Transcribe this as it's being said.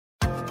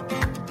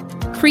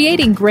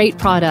Creating great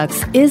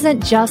products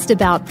isn't just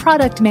about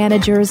product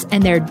managers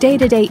and their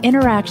day-to-day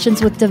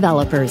interactions with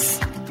developers.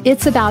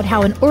 It's about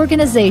how an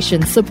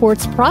organization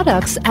supports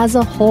products as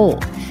a whole,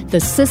 the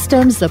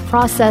systems, the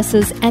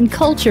processes, and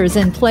cultures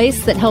in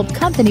place that help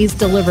companies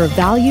deliver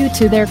value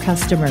to their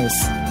customers.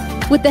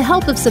 With the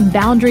help of some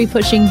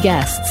boundary-pushing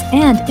guests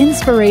and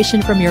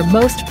inspiration from your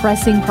most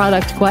pressing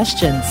product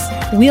questions,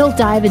 we'll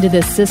dive into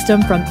this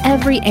system from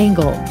every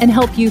angle and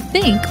help you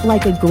think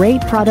like a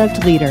great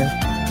product leader.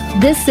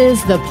 This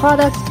is the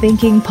Product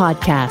Thinking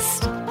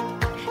Podcast.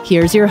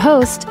 Here's your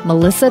host,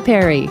 Melissa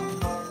Perry.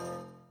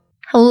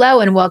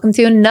 Hello, and welcome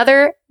to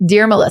another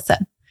Dear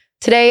Melissa.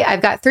 Today,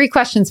 I've got 3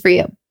 questions for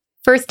you.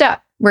 First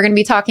up, we're going to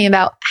be talking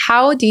about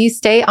how do you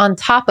stay on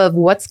top of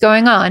what's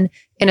going on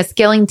in a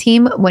scaling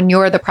team when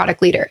you're the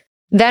product leader.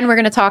 Then we're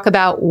going to talk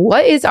about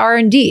what is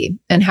R&D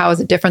and how is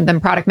it different than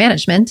product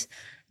management.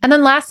 And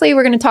then lastly,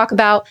 we're going to talk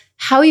about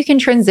how you can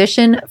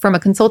transition from a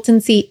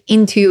consultancy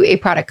into a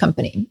product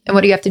company and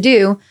what do you have to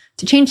do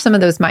to change some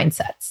of those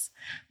mindsets.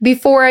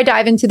 Before I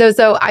dive into those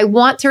though, I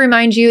want to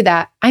remind you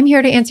that I'm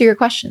here to answer your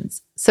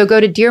questions. So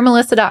go to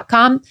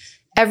dearmelissa.com.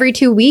 Every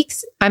 2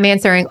 weeks, I'm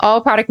answering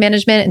all product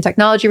management and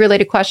technology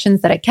related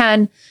questions that I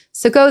can.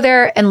 So go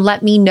there and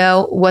let me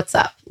know what's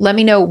up. Let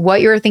me know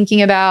what you're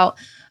thinking about.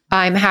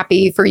 I'm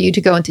happy for you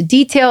to go into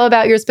detail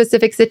about your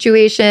specific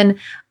situation.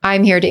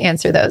 I'm here to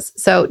answer those.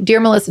 So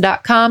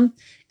dearmelissa.com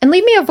and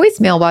leave me a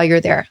voicemail while you're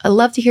there. I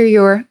love to hear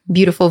your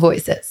beautiful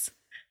voices.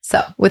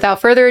 So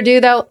without further ado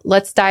though,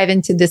 let's dive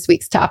into this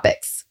week's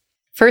topics.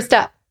 First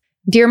up,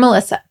 Dear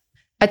Melissa,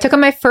 I took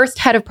on my first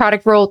head of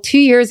product role 2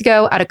 years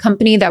ago at a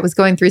company that was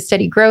going through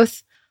steady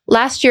growth.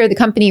 Last year, the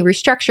company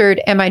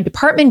restructured and my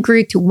department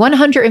grew to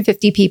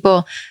 150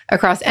 people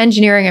across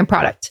engineering and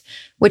product,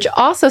 which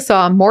also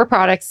saw more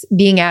products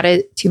being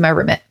added to my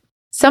remit.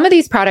 Some of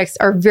these products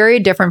are very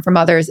different from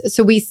others,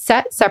 so we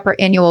set separate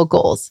annual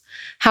goals.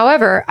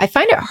 However, I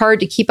find it hard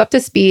to keep up to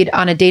speed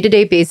on a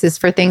day-to-day basis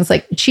for things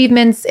like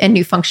achievements and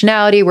new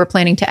functionality we're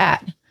planning to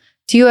add.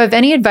 Do you have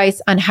any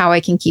advice on how I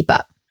can keep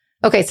up?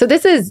 Okay, so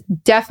this is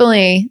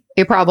definitely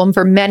a problem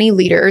for many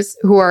leaders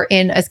who are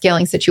in a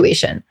scaling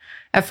situation.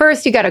 At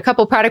first, you got a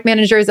couple product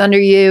managers under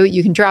you.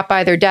 You can drop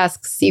by their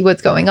desks, see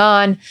what's going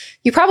on.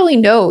 You probably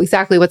know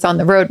exactly what's on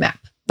the roadmap,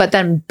 but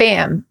then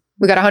bam,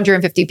 we got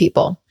 150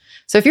 people.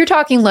 So if you're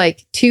talking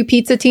like 2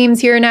 pizza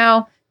teams here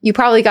now, you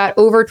probably got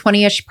over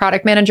 20-ish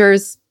product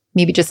managers,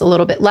 maybe just a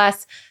little bit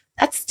less.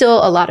 That's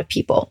still a lot of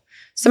people.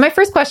 So my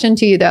first question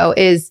to you though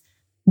is,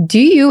 do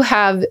you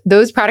have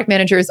those product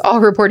managers all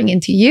reporting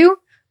into you?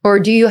 Or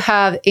do you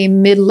have a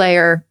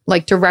mid-layer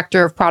like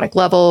director of product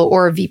level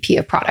or a VP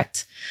of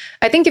product?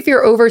 I think if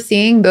you're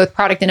overseeing both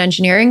product and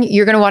engineering,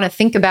 you're going to want to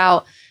think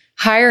about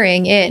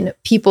hiring in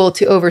people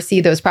to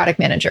oversee those product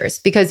managers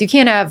because you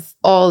can't have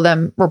all of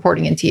them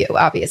reporting into you,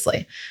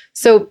 obviously.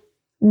 So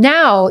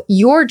now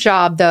your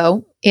job,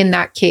 though, in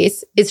that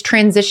case, is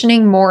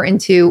transitioning more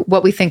into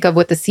what we think of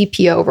with the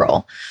CPO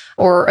role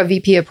or a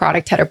VP of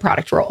product, head of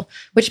product role,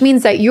 which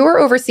means that you're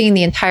overseeing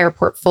the entire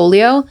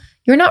portfolio.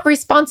 You're not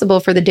responsible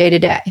for the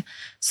day-to-day.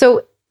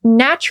 So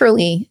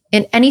naturally,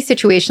 in any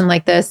situation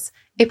like this,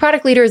 a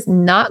product leader is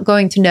not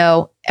going to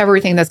know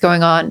everything that's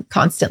going on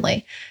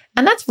constantly.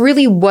 And that's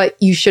really what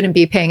you shouldn't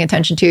be paying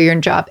attention to in your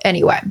job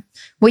anyway.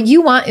 What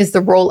you want is the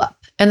roll-up.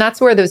 And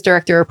that's where those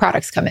director of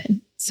products come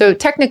in. So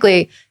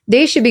technically,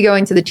 they should be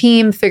going to the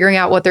team, figuring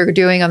out what they're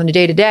doing on the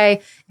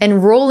day-to-day,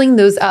 and rolling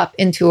those up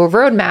into a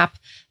roadmap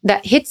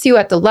that hits you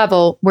at the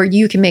level where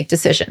you can make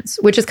decisions,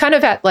 which is kind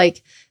of at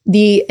like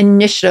the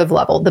initiative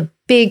level, the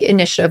big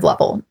initiative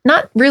level,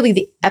 not really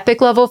the epic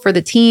level for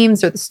the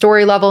teams or the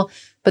story level,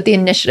 but the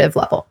initiative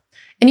level.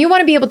 And you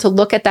want to be able to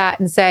look at that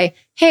and say,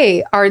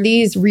 hey, are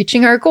these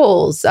reaching our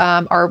goals?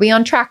 Are we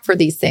on track for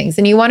these things?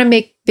 And you want to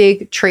make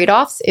big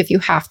trade-offs if you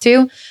have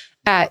to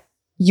at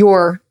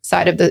your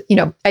side of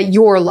the, at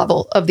your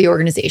level of the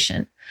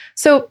organization.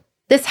 So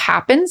this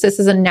happens. This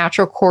is a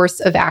natural course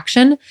of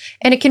action,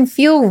 and it can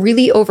feel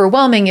really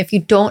overwhelming if you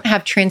don't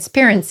have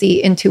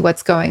transparency into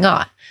what's going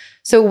on.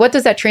 So what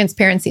does that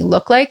transparency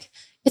look like?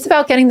 It's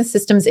about getting the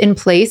systems in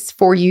place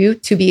for you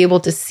to be able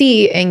to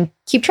see and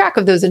keep track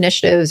of those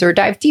initiatives or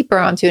dive deeper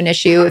onto an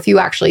issue if you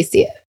actually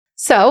see it.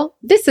 So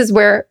this is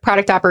where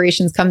product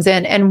operations comes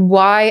in and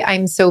why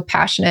I'm so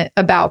passionate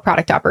about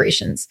product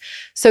operations.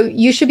 So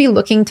you should be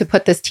looking to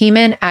put this team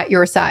in at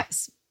your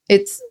size.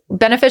 It's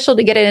beneficial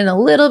to get it in a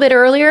little bit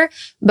earlier,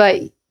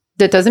 but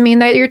that doesn't mean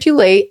that you're too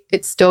late.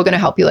 It's still going to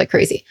help you like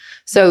crazy.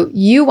 So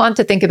you want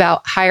to think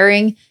about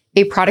hiring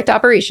a product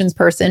operations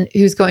person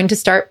who's going to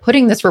start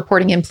putting this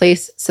reporting in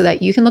place so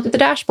that you can look at the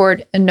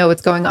dashboard and know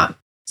what's going on.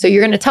 So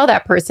you're going to tell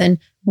that person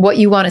what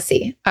you want to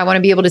see. I want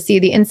to be able to see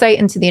the insight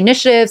into the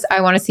initiatives.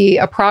 I want to see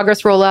a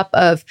progress roll up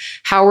of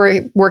how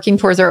we're working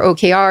towards our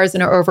OKRs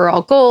and our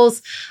overall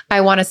goals.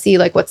 I want to see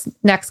like what's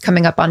next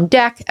coming up on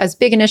deck as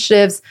big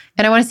initiatives.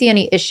 And I want to see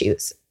any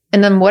issues.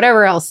 And then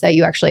whatever else that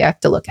you actually have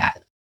to look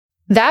at.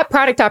 That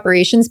product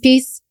operations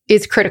piece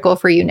is critical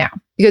for you now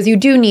because you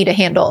do need a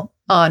handle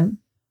on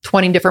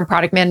 20 different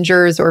product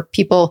managers or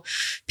people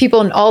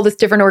in all this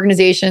different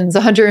organizations,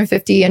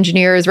 150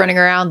 engineers running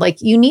around.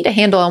 Like, you need a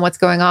handle on what's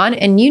going on,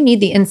 and you need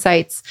the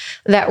insights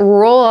that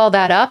roll all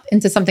that up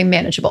into something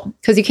manageable,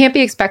 because you can't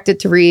be expected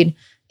to read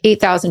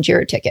 8,000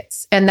 Jira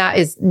tickets. And that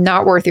is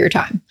not worth your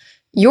time.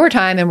 Your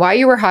time and why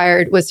you were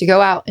hired was to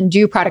go out and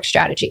do product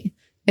strategy.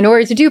 In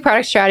order to do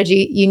product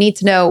strategy, you need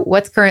to know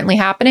what's currently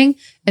happening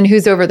and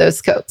who's over those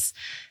scopes.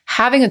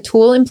 Having a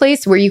tool in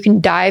place where you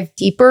can dive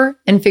deeper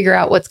and figure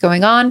out what's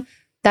going on,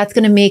 that's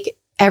going to make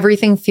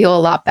everything feel a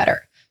lot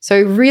better. So I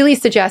really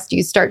suggest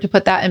you start to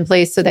put that in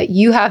place so that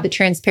you have the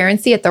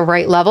transparency at the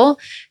right level.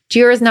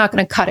 Jira is not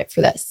going to cut it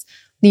for this.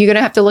 You're going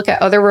to have to look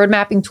at other road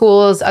mapping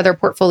tools, other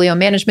portfolio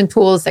management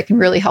tools that can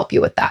really help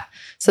you with that.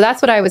 So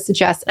that's what I would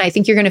suggest. And I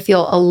think you're going to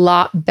feel a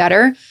lot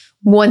better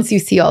once you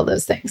see all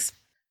those things.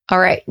 All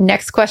right,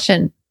 next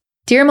question.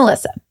 Dear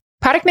Melissa,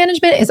 product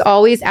management is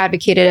always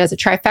advocated as a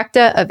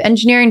trifecta of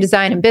engineering,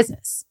 design, and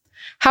business.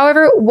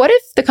 However, what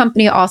if the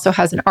company also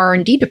has an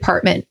R&D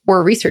department or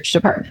a research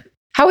department?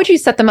 How would you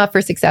set them up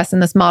for success in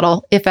this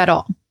model, if at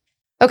all?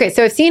 Okay,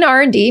 so I've seen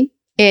R&D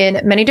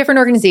in many different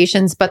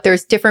organizations, but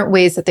there's different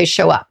ways that they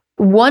show up.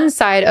 One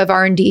side of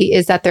R&D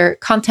is that they're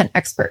content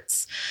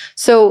experts.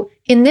 So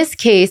in this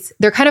case,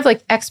 they're kind of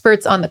like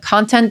experts on the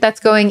content that's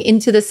going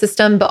into the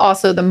system, but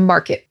also the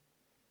market.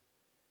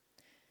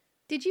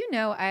 Did you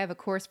know I have a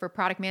course for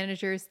product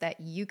managers that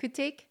you could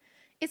take?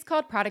 It's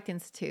called Product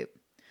Institute.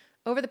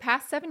 Over the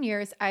past 7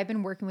 years, I've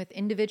been working with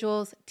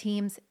individuals,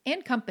 teams,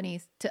 and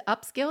companies to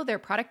upskill their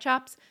product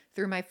chops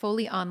through my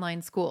fully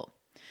online school.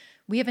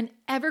 We have an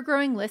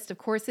ever-growing list of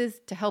courses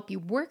to help you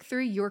work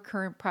through your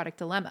current product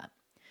dilemma.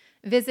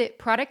 Visit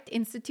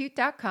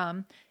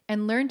productinstitute.com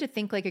and learn to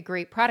think like a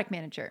great product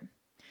manager.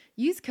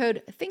 Use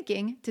code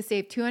THINKING to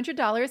save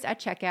 $200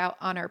 at checkout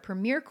on our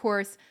premier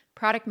course,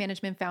 Product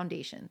Management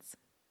Foundations.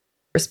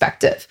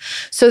 Perspective.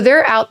 So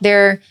they're out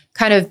there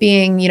kind of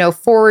being,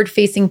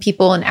 forward-facing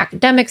people in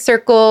academic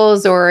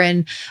circles or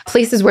in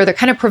places where they're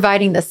kind of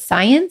providing the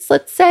science,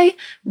 let's say,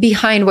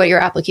 behind what your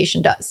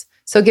application does.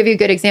 So I'll give you a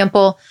good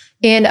example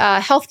in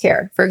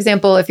healthcare. For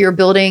example, if you're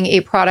building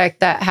a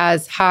product that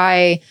has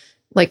high,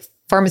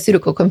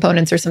 pharmaceutical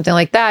components or something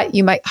like that,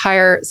 you might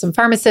hire some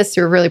pharmacists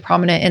who are really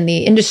prominent in the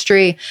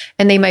industry,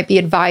 and they might be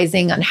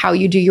advising on how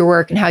you do your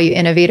work and how you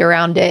innovate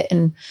around it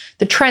and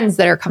the trends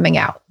that are coming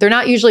out. They're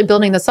not usually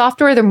building the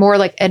software. They're more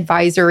like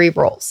advisory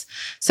roles.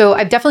 So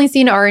I've definitely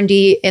seen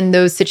R&D in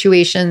those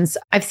situations.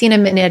 I've seen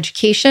them in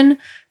education,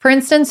 for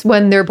instance,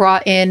 when they're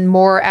brought in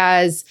more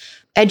as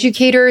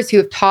educators who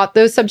have taught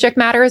those subject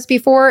matters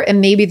before, and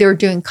maybe they're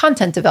doing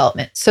content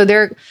development. So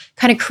they're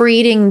kind of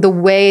creating the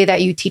way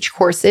that you teach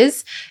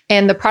courses,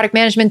 and the product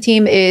management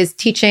team is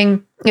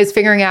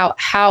figuring out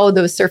how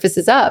those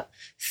surfaces up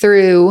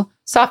through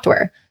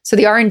software. So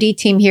the R&D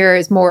team here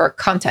is more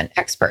content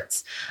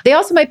experts. They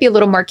also might be a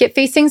little market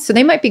facing, so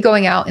they might be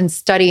going out and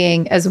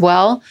studying as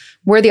well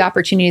where the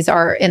opportunities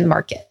are in the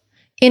market.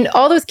 In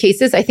all those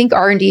cases, I think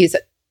R&D is a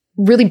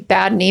really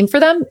bad name for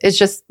them. It's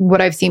just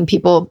what I've seen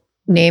people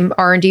name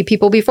R&D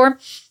people before.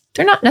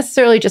 They're not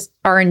necessarily just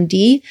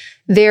R&D.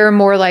 They're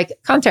more like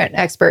content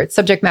experts,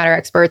 subject matter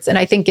experts. And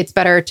I think it's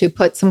better to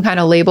put some kind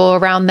of label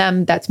around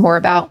them that's more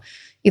about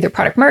either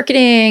product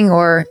marketing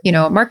or,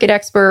 a market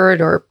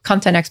expert or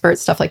content expert,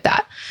 stuff like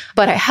that.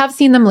 But I have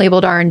seen them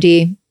labeled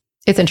R&D.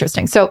 It's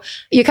interesting. So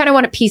you kind of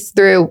want to piece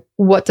through,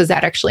 what does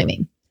that actually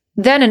mean?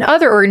 Then in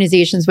other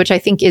organizations, which I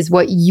think is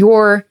what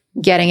you're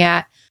getting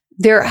at,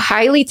 they're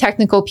highly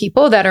technical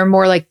people that are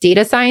more like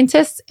data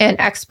scientists and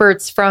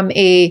experts from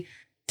a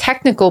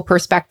technical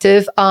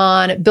perspective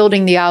on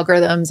building the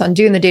algorithms, on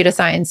doing the data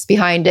science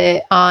behind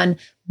it, on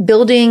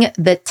building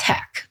the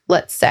tech,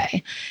 let's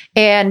say.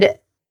 And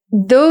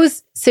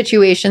those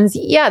situations,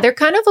 they're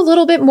kind of a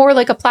little bit more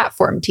like a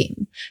platform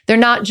team. They're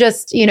not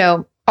just,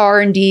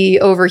 R&D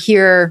over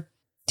here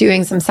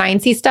doing some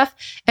sciencey stuff.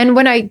 And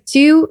when I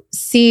do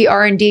see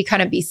R&D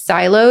kind of be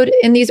siloed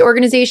in these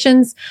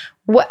organizations,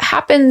 what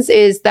happens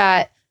is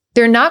that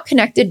they're not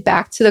connected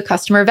back to the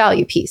customer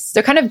value piece.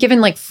 They're kind of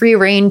given free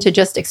rein to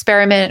just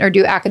experiment or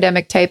do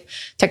academic type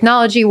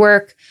technology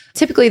work.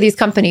 Typically, these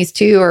companies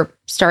too are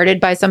started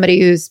by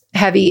somebody who's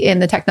heavy in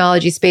the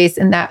technology space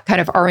in that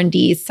kind of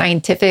R&D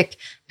scientific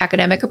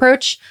academic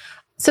approach.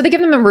 So they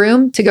give them a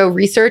room to go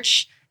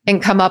research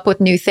and come up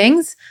with new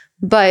things.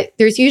 But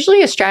there's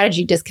usually a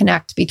strategy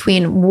disconnect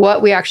between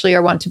what we actually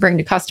want to bring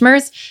to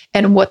customers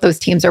and what those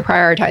teams are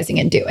prioritizing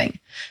and doing.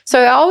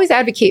 So I always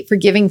advocate for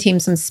giving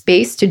teams some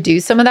space to do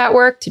some of that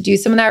work, to do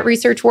some of that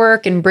research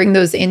work and bring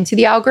those into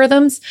the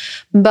algorithms.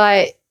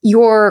 But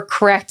you're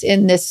correct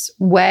in this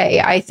way.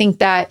 I think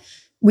that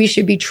we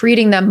should be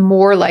treating them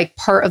more like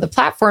part of the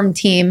platform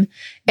team.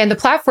 And the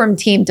platform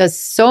team does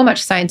so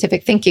much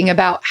scientific thinking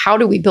about how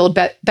do we build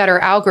better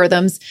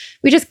algorithms.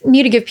 We just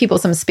need to give people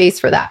some space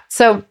for that.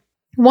 So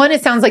one,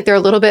 it sounds like they're a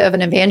little bit of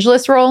an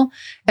evangelist role,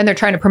 and they're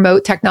trying to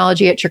promote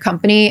technology at your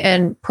company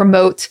and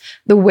promote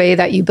the way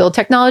that you build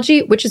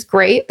technology, which is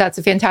great. That's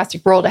a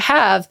fantastic role to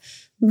have.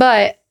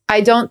 But I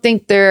don't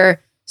think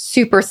they're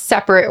super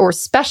separate or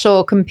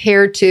special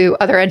compared to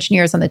other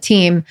engineers on the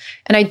team.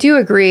 And I do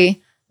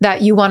agree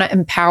that you want to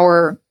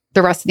empower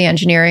the rest of the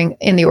engineering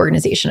in the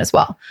organization as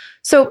well.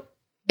 So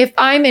if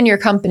I'm in your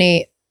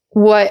company,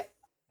 what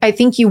I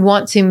think you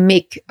want to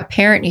make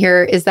apparent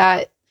here is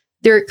that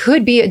there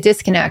could be a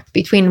disconnect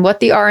between what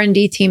the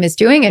R&D team is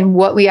doing and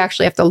what we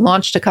actually have to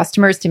launch to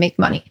customers to make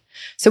money.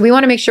 So we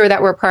want to make sure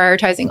that we're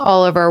prioritizing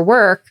all of our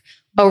work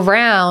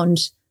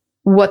around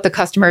what the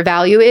customer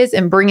value is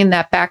and bringing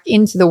that back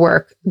into the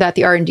work that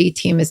the R&D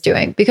team is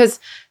doing, because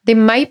they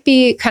might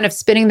be kind of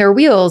spinning their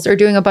wheels or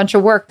doing a bunch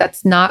of work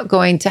that's not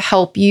going to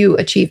help you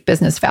achieve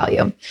business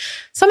value.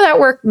 Some of that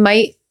work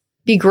might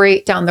be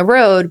great down the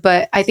road,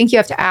 but I think you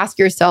have to ask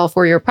yourself,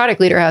 or your product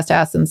leader has to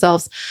ask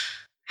themselves,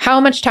 how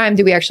much time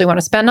do we actually want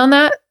to spend on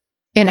that?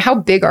 And how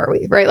big are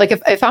we, right? Like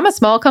if I'm a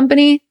small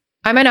company,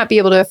 I might not be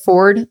able to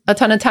afford a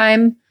ton of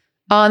time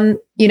on,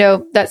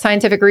 that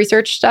scientific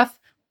research stuff.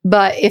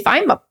 But if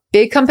I'm a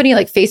big company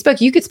like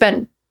Facebook, you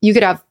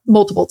could have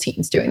multiple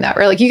teams doing that,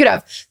 right? Like you could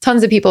have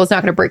tons of people. It's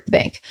not going to break the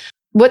bank.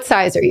 What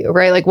size are you,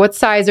 right? Like what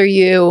size are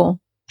you?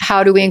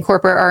 How do we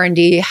incorporate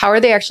R&D? How are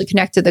they actually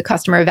connected to the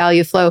customer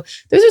value flow?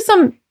 Those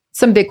are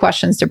some big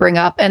questions to bring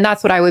up. And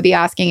that's what I would be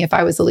asking if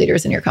I was the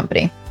leaders in your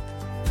company.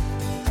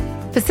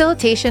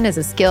 Facilitation is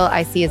a skill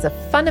I see as a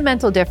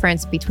fundamental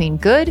difference between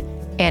good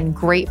and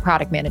great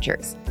product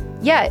managers.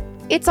 Yet,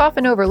 it's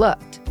often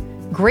overlooked.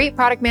 Great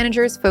product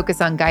managers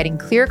focus on guiding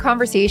clear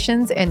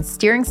conversations and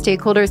steering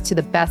stakeholders to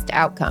the best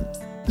outcomes.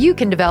 You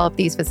can develop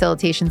these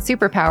facilitation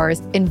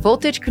superpowers in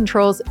Voltage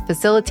Control's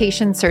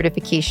Facilitation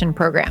Certification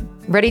Program.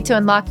 Ready to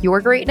unlock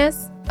your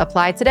greatness?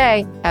 Apply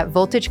today at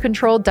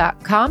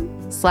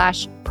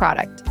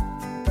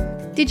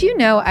voltagecontrol.com/product. Did you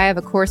know I have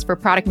a course for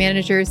product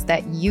managers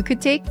that you could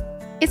take?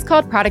 It's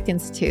called Product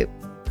Institute.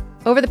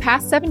 Over the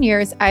past 7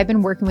 years, I've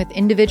been working with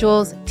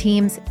individuals,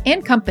 teams,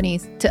 and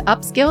companies to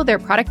upskill their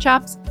product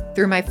chops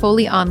through my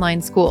fully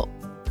online school.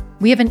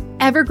 We have an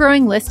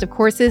ever-growing list of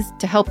courses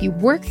to help you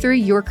work through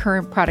your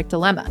current product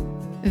dilemma.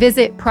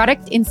 Visit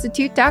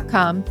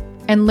productinstitute.com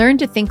and learn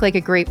to think like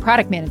a great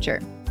product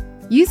manager.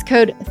 Use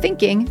code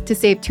THINKING to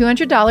save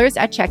 $200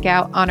 at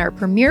checkout on our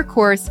premier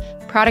course,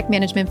 Product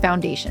Management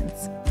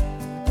Foundations.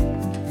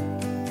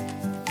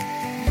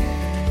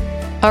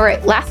 All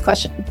right, last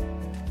question.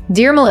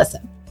 Dear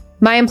Melissa,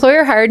 my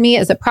employer hired me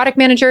as a product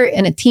manager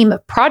in a team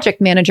of project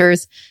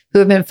managers who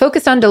have been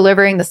focused on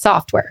delivering the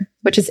software,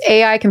 which is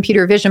AI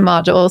computer vision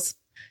modules,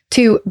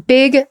 to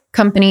big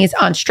companies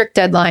on strict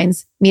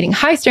deadlines, meeting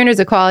high standards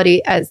of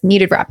quality as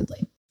needed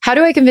rapidly. How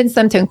do I convince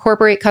them to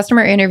incorporate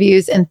customer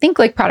interviews and think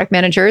like product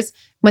managers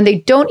when they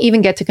don't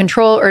even get to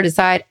control or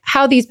decide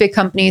how these big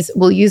companies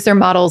will use their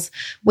models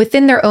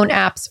within their own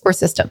apps or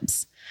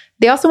systems?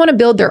 They also want to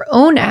build their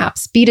own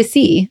apps,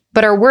 B2C,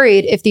 but are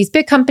worried if these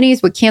big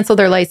companies would cancel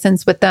their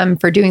license with them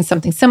for doing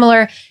something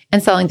similar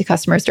and selling to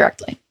customers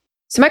directly.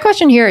 So my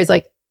question here is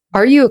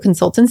are you a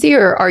consultancy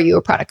or are you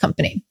a product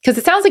company? Because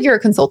it sounds like you're a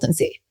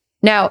consultancy.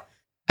 Now,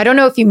 I don't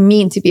know if you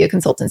mean to be a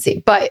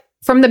consultancy, but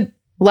from the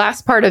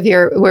last part of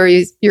here where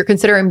you're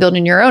considering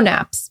building your own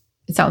apps,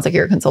 it sounds like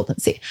you're a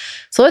consultancy.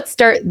 So let's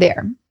start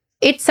there.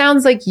 It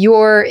sounds like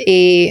you're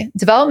a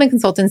development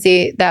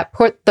consultancy that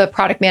put the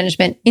product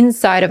management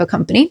inside of a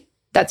company.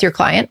 That's your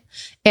client.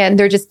 And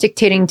they're just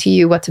dictating to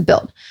you what to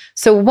build.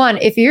 So one,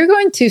 if you're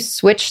going to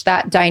switch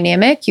that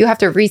dynamic, you have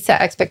to reset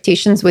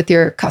expectations with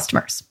your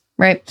customers,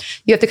 right?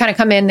 You have to kind of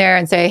come in there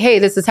and say, hey,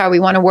 this is how we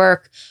want to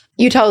work.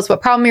 You tell us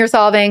what problem you're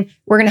solving.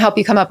 We're going to help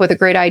you come up with a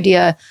great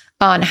idea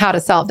on how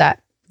to solve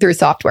that through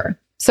software.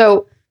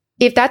 So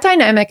if that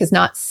dynamic is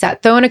not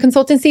set though in a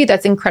consultancy,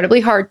 that's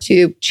incredibly hard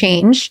to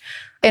change.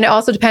 And it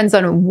also depends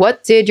on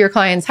what did your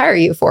clients hire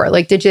you for?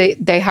 Like, did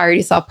they hire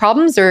you to solve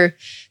problems, or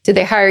did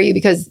they hire you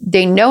because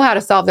they know how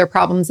to solve their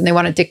problems and they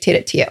want to dictate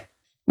it to you?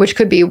 Which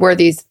could be where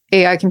these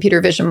AI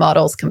computer vision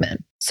models come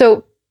in.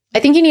 So I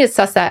think you need to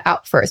suss that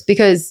out first,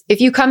 because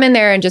if you come in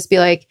there and just be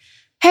like,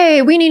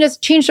 hey, we need to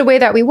change the way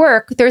that we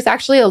work, there's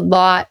actually a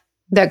lot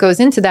that goes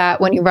into that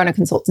when you run a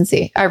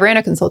consultancy. I ran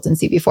a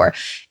consultancy before.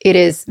 It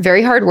is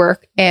very hard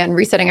work, and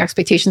resetting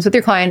expectations with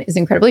your client is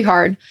incredibly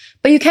hard,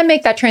 but you can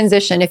make that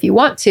transition if you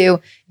want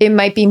to. It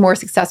might be more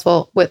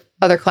successful with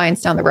other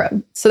clients down the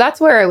road. So that's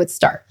where I would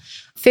start,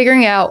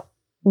 figuring out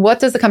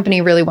what does the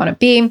company really want to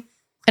be.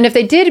 And if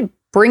they did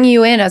bring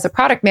you in as a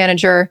product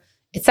manager,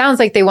 it sounds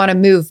like they want to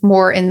move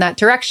more in that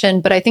direction,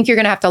 but I think you're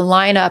going to have to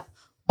line up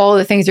all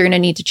the things you're going to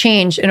need to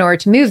change in order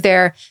to move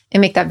there and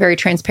make that very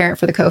transparent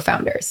for the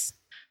co-founders.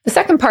 The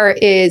second part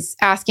is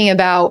asking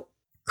about,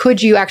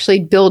 could you actually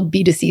build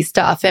B2C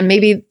stuff? And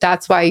maybe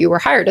that's why you were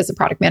hired as a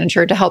product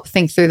manager, to help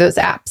think through those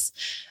apps.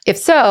 If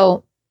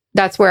so,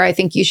 that's where I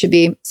think you should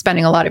be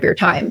spending a lot of your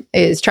time,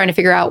 is trying to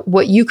figure out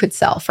what you could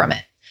sell from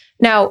it.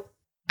 Now,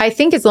 I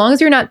think as long as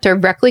you're not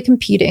directly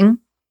competing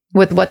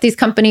with what these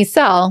companies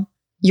sell,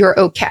 you're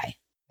okay.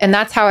 And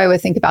that's how I would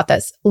think about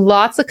this.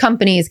 Lots of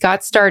companies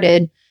got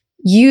started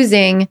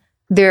doing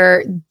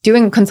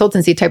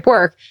consultancy type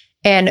work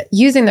and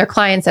using their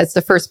clients as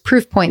the first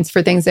proof points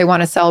for things they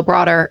want to sell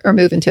broader or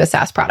move into a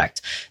SaaS product.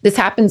 This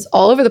happens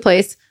all over the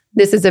place.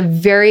 This is a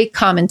very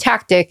common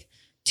tactic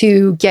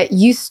to get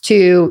used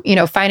to,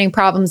 finding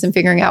problems and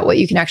figuring out what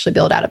you can actually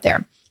build out of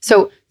there.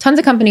 So tons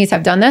of companies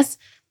have done this.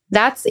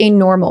 That's a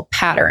normal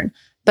pattern.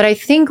 But I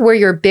think where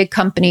your big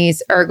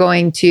companies are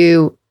going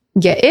to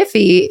get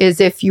iffy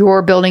is if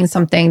you're building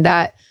something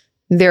that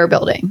they're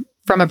building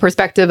from a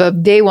perspective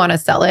of they want to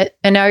sell it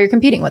and now you're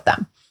competing with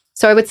them.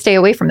 So I would stay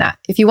away from that.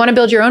 If you want to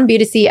build your own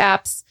B2C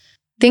apps,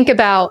 think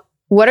about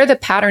what are the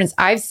patterns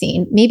I've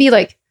seen? Maybe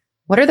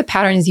what are the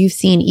patterns you've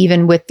seen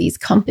even with these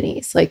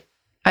companies?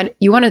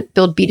 You want to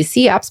build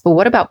B2C apps, but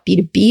what about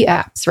B2B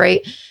apps,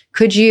 right?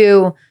 Could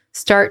you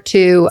start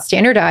to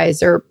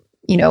standardize or,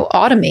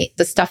 automate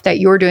the stuff that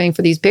you're doing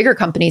for these bigger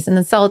companies and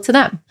then sell it to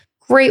them?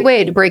 Great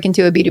way to break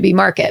into a B2B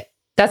market.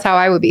 That's how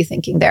I would be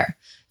thinking there.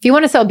 If you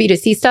want to sell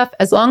B2C stuff,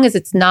 as long as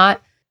it's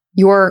not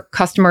your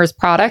customer's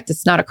product,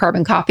 it's not a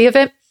carbon copy of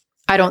it,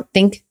 I don't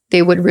think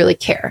they would really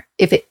care.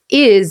 If it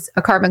is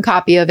a carbon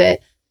copy of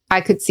it,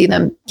 I could see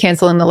them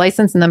canceling the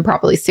license and then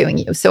probably suing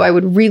you. So I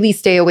would really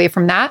stay away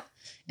from that.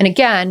 And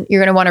again,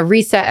 you're going to want to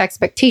reset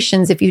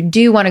expectations if you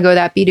do want to go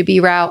that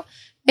B2B route.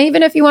 And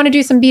even if you want to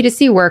do some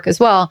B2C work as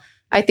well,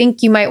 I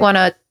think you might want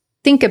to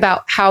think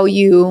about how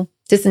you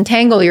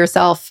disentangle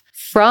yourself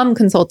from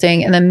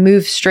consulting and then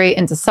move straight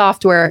into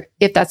software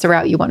if that's the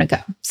route you want to go.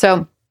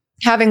 So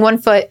having one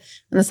foot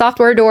in the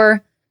software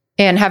door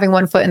and having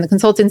one foot in the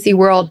consultancy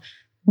world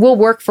will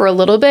work for a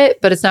little bit,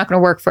 but it's not going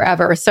to work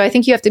forever. So I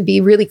think you have to be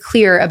really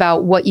clear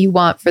about what you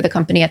want for the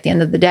company at the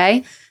end of the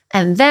day.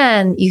 And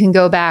then you can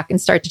go back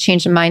and start to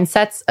change the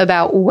mindsets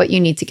about what you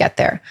need to get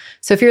there.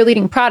 So if you're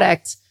leading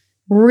product,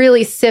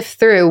 really sift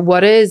through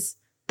what is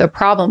the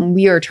problem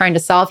we are trying to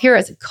solve here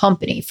as a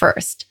company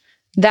first.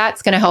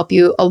 That's going to help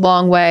you a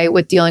long way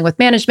with dealing with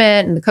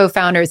management and the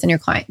co-founders and your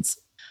clients.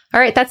 All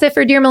right, that's it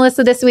for Dear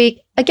Melissa this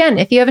week. Again,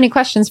 if you have any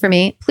questions for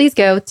me, please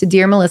go to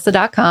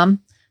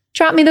dearmelissa.com.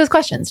 Drop me those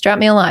questions. Drop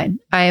me a line.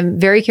 I am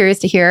very curious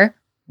to hear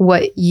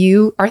what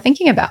you are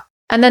thinking about.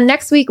 And then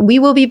next week, we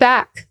will be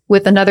back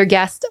with another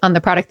guest on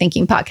the Product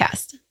Thinking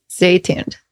Podcast. Stay tuned.